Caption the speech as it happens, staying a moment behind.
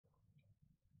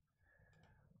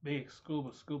Big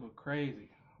scuba crazy.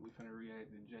 We finna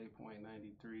react to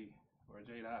jay.93 or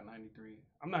jay.93.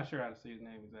 I'm not sure how to say his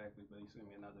name exactly, but he sent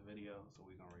me another video, so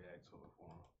we gonna react to it for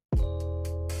him.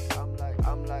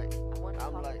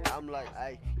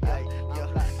 Ay, ay, yeah,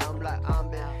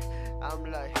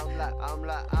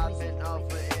 I've been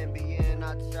off for NBA,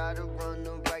 I try to run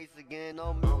the race again,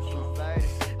 no mutual faded.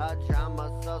 I drive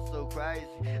myself so crazy.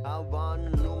 I want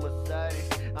a new Mercedes,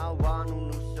 I want a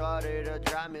new shorty to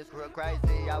drive me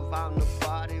crazy. I found a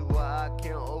body where I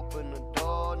can open the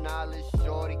door. Now this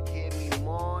shorty give me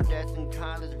more. That's in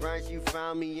college branch, she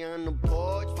found me on the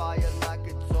porch, fire like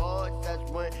a torch.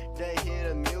 That's when they hear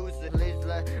the music. Please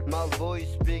let my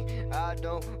voice speak. I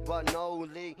don't want no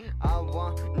leak, I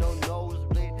want no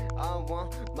nosebleed. I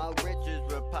want my riches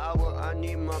with power. I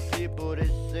need my people to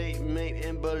see me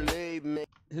and believe me.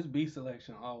 His beat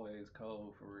selection always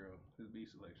cold for real. His beat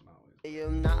selection always cold.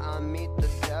 If not, I meet the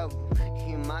devil.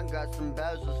 He might got some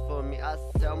bezels for me. I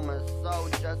sell my soul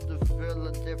just to feel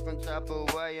a different type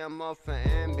of way. I'm off for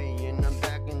Ambien, I'm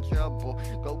back in trouble.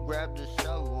 Go grab the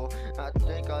shovel. I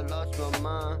think I lost my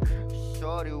mind.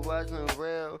 Shorty wasn't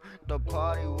real, the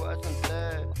party wasn't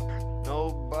there.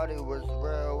 Nobody was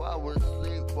real. I was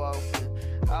sleepwalking,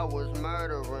 I was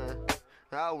murdering,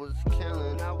 I was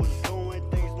killing, I was doing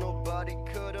things nobody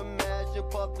could imagine.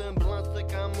 Puffing blunts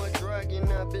like I'm a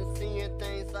dragon. I've been seeing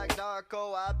things like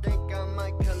Darko. I think I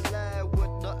might collab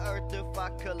with the earth if I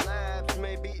collapse.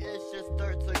 Maybe it's just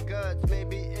dirt to guts,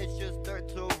 maybe it's just dirt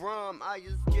to rum. I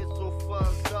just get so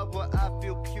fucked up where I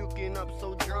feel puking up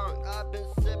so drunk. I've been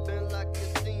sipping like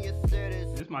a senior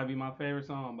citizen. This might be my favorite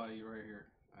song by you right here.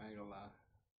 I ain't gonna lie.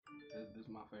 This is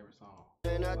my favorite song.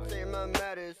 And I take my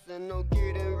medicine, no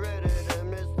getting rid of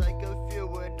them. It's like a few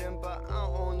of them, but I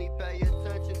only pay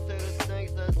attention to the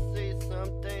things I see.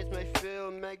 Some things may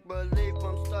feel make believe.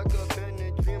 I'm stuck up in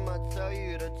a dream, I tell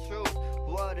you the truth.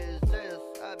 What is this?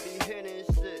 I be hitting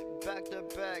shit back to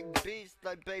back beats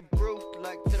like Babe Ruth,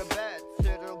 like to the bat, to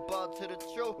the ball, to the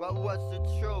truth. Well, what's the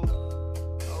truth?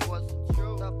 What's the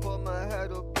truth? I put my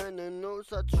head up in the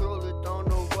news. I truly don't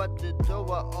know what to do.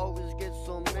 I always get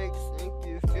so mixed and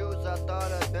confused. I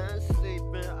thought I'd been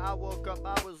sleeping. I woke up,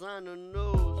 I was on the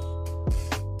news.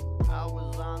 I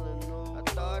was on the news. I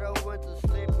thought I went to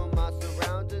sleep, but my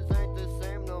surroundings ain't the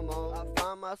same no more. I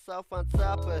find myself on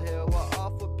top of hill, we're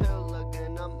off a pill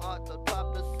again. I'm off the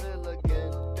top the sill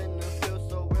again. Didn't feel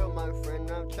so real, my friend.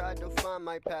 I'm trying to find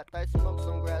my path. I smoke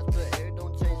some grass, but it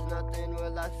don't change nothing.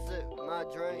 Will I sip my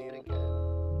drain again?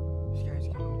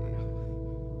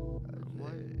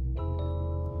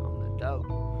 I'm the dope.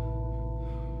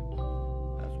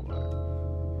 That's word.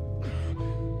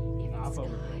 Nah, I fuck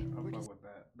with that. I fuck with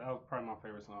that. That was probably my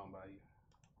favorite song by you.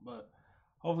 But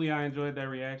hopefully I enjoyed that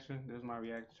reaction. This is my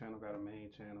reaction channel. Got a main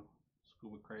channel.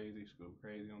 Scuba Crazy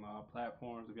on all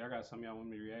platforms. If y'all got something y'all want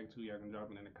me to react to, y'all can drop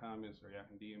it in the comments or y'all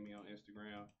can DM me on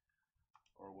Instagram.